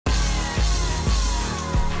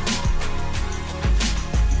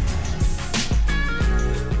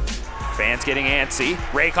Fans getting antsy.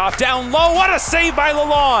 Rehkopf down low. What a save by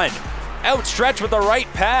Lalonde. Outstretched with the right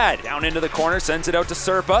pad. Down into the corner, sends it out to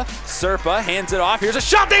Serpa. Serpa hands it off. Here's a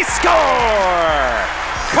shot. They score!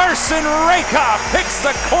 Carson Rehkopf picks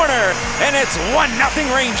the corner, and it's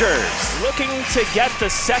 1-0 Rangers. Looking to get the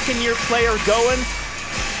second-year player going,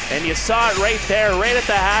 and you saw it right there, right at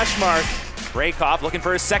the hash mark. Rehkopf looking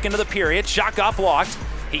for his second of the period. Shot got blocked.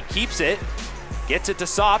 He keeps it. Gets it to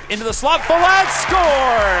Sop. Into the slot. Follad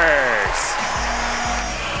scores!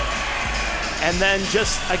 And then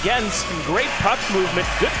just, again, some great puck movement.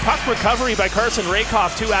 Good puck recovery by Carson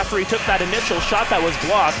Rehkopf, too, after he took that initial shot that was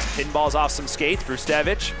blocked. Pinballs off some skates.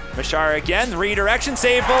 Brustevich. Mashar again. Redirection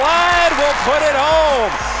save. Follad will put it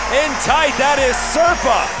home. In tight. That is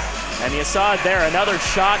Serpa. And you saw it there. Another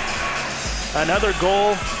shot. Another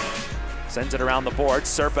goal. Sends it around the board.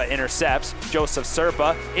 Serpa intercepts. Joseph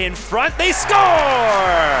Serpa in front. They score!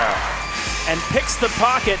 And picks the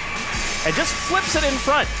pocket and just flips it in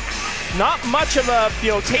front. Not much of a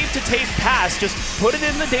tape-to-tape pass. Just put it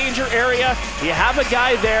in the danger area. You have a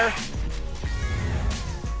guy there.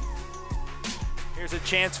 Here's a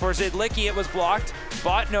chance for Zidlicki. It was blocked.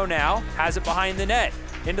 Botno now has it behind the net.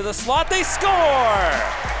 Into the slot. They score!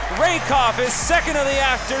 Rehkopf is second of the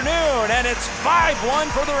afternoon, and it's 5-1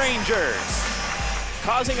 for the Rangers.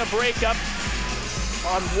 Causing a breakup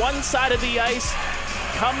on one side of the ice,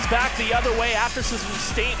 comes back the other way after some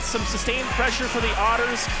sustained pressure for the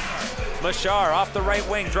Otters. Mashar off the right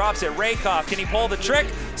wing, drops it. Rehkopf, can he pull the trick?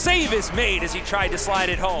 Save is made as he tried to slide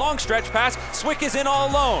it home. Long stretch pass, Swick is in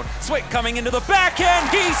all alone. Swick coming into the backhand,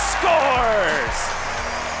 he scores!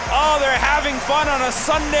 Oh, they're having fun on a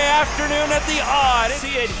Sunday afternoon at the Odd.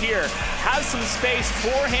 See it here. Has some space,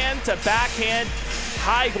 forehand to backhand,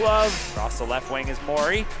 high glove. Across the left wing is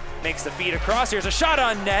Maury. Makes the feed across. Here's a shot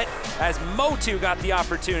on net as Motu got the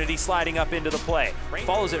opportunity sliding up into the play.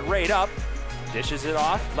 Follows it right up. Dishes it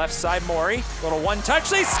off. Left side Maury. Little one touch.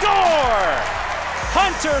 They score!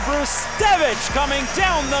 Hunter Brustevich coming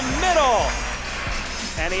down the middle.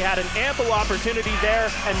 And he had an ample opportunity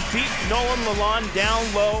there and beat Nolan Lalonde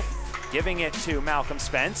down low. Giving it to Malcolm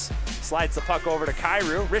Spence. Slides the puck over to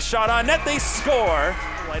Kyrou. Wrist shot on net. They score.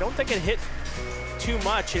 Well, I don't think it hit too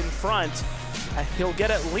much in front. He'll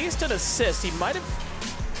get at least an assist. He might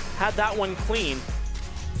have had that one clean.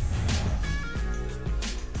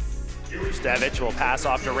 Brustevich will pass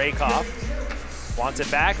off to Rehkopf. Wants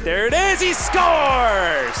it back. There it is. He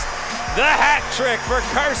scores! The hat trick for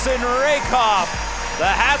Carson Rehkopf. The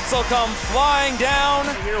hats will come flying down.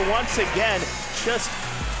 Here once again, just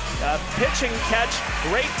a pitch and catch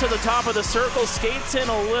right to the top of the circle. Skates in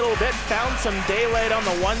a little bit, found some daylight on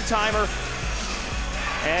the one-timer.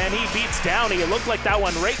 And he beats Downey. It looked like that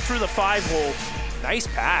one right through the 5-hole. Nice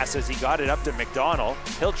pass as he got it up to McDonald.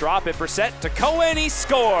 He'll drop it. Brissett to Cohen. He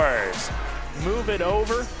scores. Move it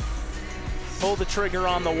over. Pull the trigger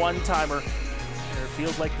on the one-timer. It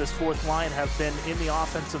feels like this fourth line have been in the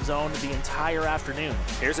offensive zone the entire afternoon.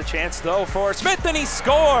 Here's a chance, though, for Smith, and he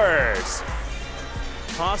scores.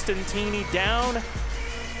 Costantini down.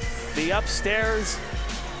 The upstairs.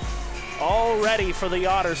 All ready for the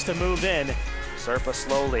Otters to move in. Serpa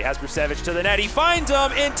slowly has Brusevich to the net. He finds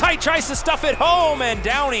him in tight, tries to stuff it home, and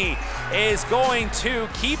Downey is going to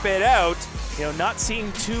keep it out. Not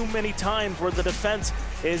seeing too many times where the defense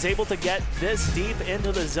is able to get this deep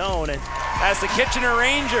into the zone. And as the Kitchener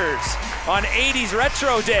Rangers on 80s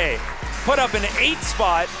Retro Day put up an 8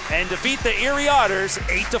 spot and defeat the Erie Otters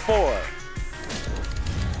 8-4.